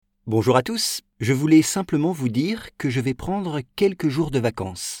Bonjour à tous, je voulais simplement vous dire que je vais prendre quelques jours de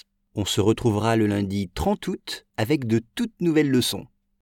vacances. On se retrouvera le lundi 30 août avec de toutes nouvelles leçons.